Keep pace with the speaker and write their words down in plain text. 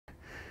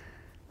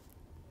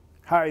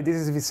Hi, this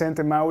is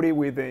Vicente Mauri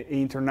with the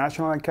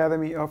International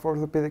Academy of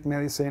Orthopedic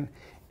Medicine,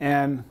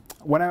 and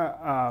what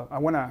I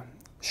want to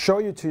show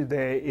you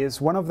today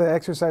is one of the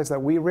exercises that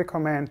we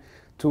recommend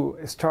to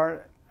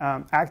start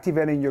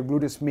activating your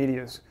gluteus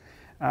medius.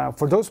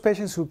 For those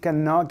patients who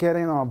cannot get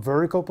in a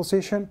vertical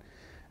position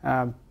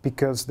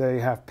because they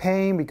have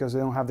pain, because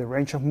they don't have the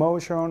range of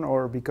motion,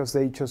 or because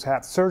they just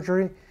had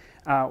surgery,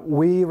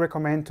 we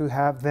recommend to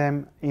have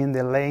them in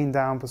the laying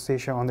down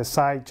position on the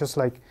side, just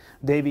like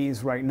Davey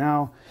is right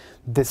now.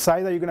 The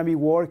side that you're going to be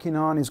working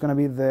on is going to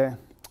be the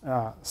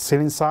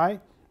ceiling side.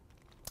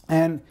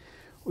 And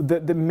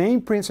the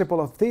main principle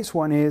of this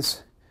one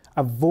is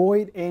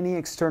avoid any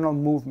external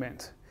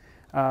movement.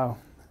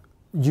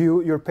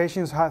 Your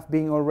patients have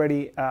been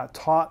already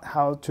taught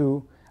how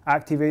to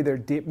activate their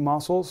deep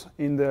muscles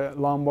in the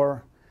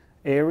lumbar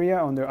area,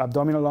 on the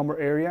abdominal lumbar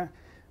area.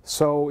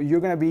 So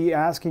you're going to be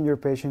asking your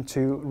patient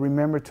to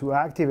remember to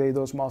activate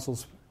those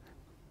muscles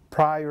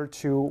prior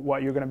to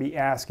what you're going to be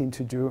asking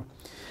to do.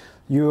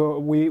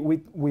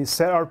 We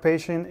set our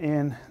patient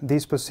in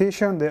this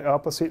position. The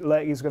opposite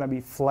leg is going to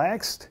be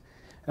flexed.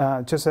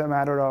 Just a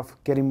matter of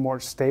getting more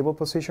stable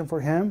position for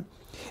him.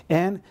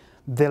 And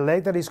the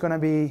leg that is going to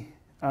be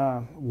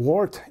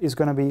worked is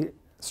going to be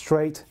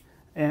straight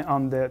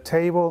on the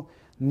table,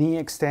 knee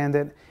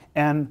extended.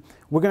 And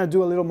we're going to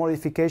do a little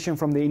modification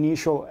from the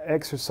initial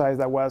exercise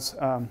that was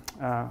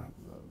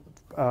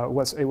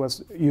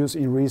used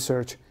in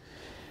research.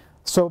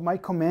 So my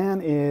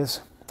command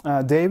is,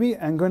 Davey,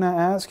 I'm going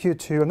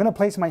to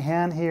place my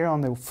hand here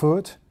on the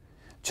foot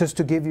just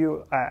to give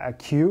you a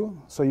cue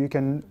so you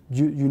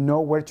know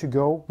where to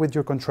go with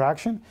your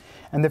contraction.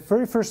 And the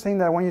very first thing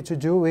that I want you to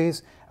do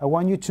is I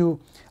want you to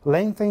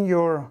lengthen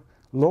your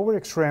lower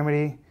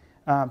extremity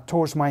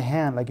towards my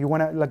hand, like you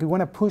want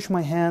to push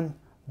my hand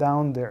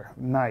down there.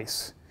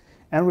 Nice.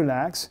 And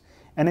relax.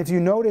 And if you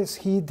notice,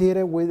 he did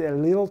it with a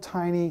little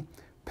tiny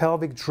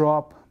pelvic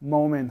drop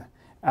moment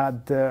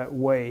at the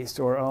waist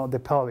or the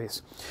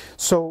pelvis.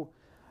 So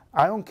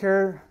I don't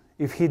care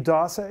if he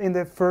does it in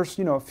the first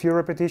few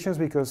repetitions,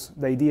 because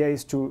the idea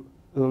is to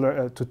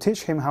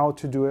teach him how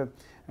to do it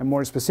and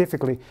more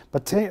specifically.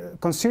 But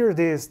consider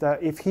this,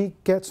 that if he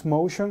gets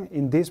motion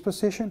in this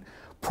position,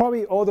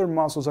 probably other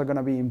muscles are going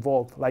to be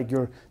involved, like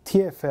your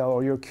TFL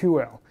or your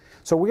QL.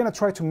 So we're going to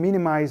try to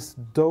minimize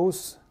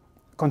those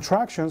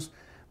contractions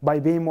by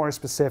being more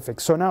specific.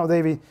 So now,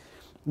 Davey,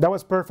 that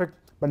was perfect.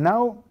 But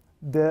now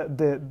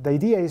the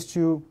idea is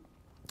to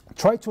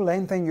try to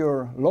lengthen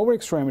your lower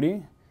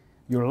extremity,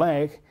 your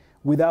leg,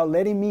 without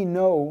letting me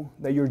know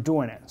that you're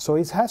doing it. So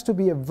it has to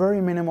be a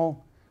very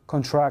minimal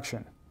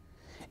contraction.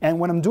 And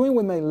what I'm doing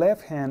with my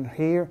left hand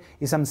here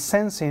is I'm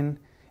sensing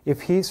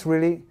if he's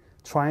really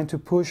trying to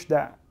push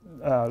that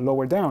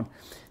lower down.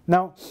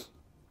 Now,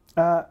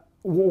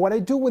 what I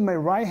do with my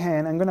right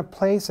hand, I'm going to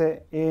place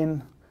it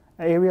in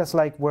areas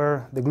like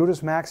where the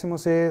gluteus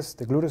maximus is,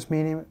 the gluteus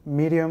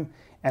medium,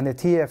 and the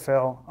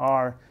TFL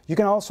are. You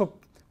can also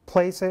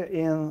place it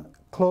in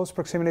close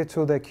proximity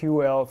to the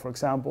QL, for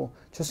example,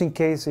 just in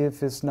case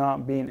if it's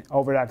not being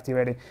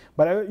overactivated.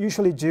 But I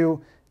usually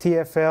do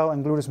TFL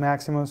and gluteus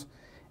maximus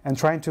and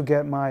trying to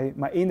get my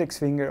index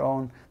finger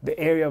on the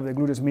area of the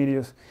gluteus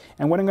medius.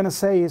 And what I'm going to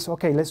say is,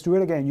 okay, let's do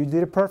it again. You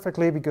did it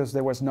perfectly because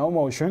there was no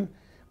motion,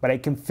 but I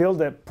can feel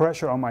the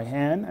pressure on my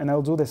hand, and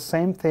I'll do the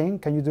same thing.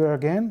 Can you do it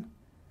again?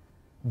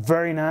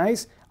 Very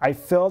nice. I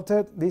felt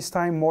it this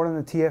time more than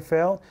the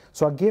TFL.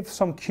 So I give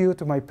some cue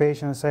to my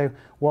patient and say,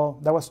 well,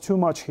 that was too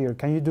much here.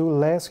 Can you do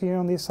less here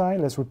on this side?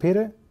 Let's repeat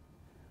it.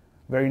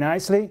 Very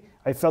nicely.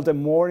 I felt it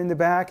more in the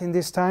back in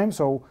this time.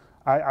 So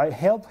I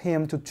help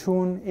him to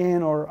tune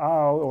in or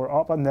out or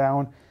up and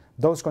down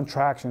those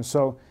contractions.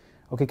 So,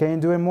 okay, can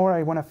you do it more?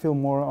 I want to feel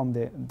more on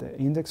the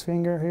index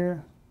finger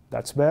here.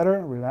 That's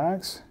better.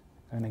 Relax.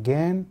 And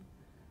again.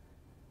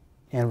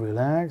 And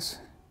relax.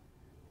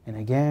 And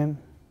again.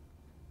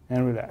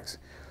 And relax.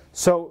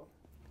 So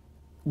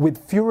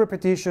with few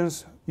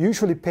repetitions,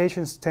 usually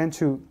patients tend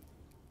to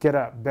get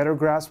a better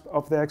grasp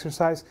of the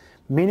exercise.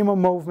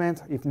 Minimum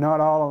movement, if not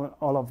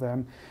all of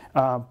them,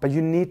 but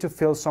you need to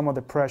feel some of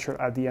the pressure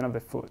at the end of the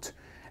foot.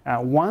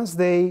 Once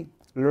they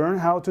learn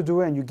how to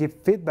do it and you give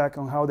feedback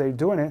on how they're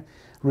doing it,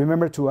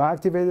 remember to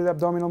activate the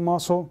abdominal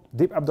muscle,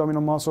 deep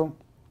abdominal muscle,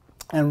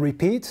 and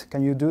repeat.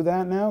 Can you do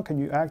that now? Can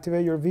you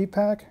activate your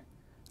VPAC?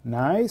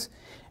 Nice.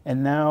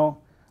 And now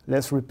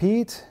let's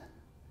repeat.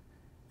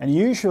 And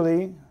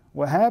usually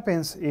what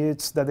happens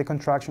is that the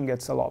contraction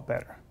gets a lot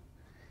better.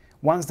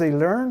 Once they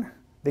learn,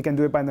 they can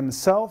do it by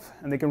themselves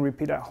and they can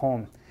repeat at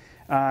home.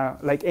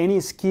 Like any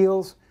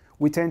skills,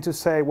 we tend to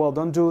say, well,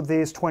 don't do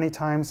this 20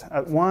 times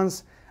at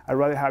once. I'd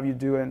rather have you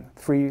do it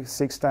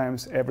 3-6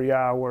 times every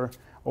hour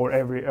or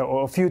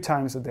a few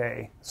times a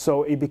day.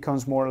 So it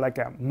becomes more like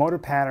a motor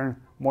pattern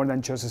more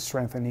than just a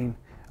strengthening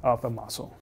of a muscle.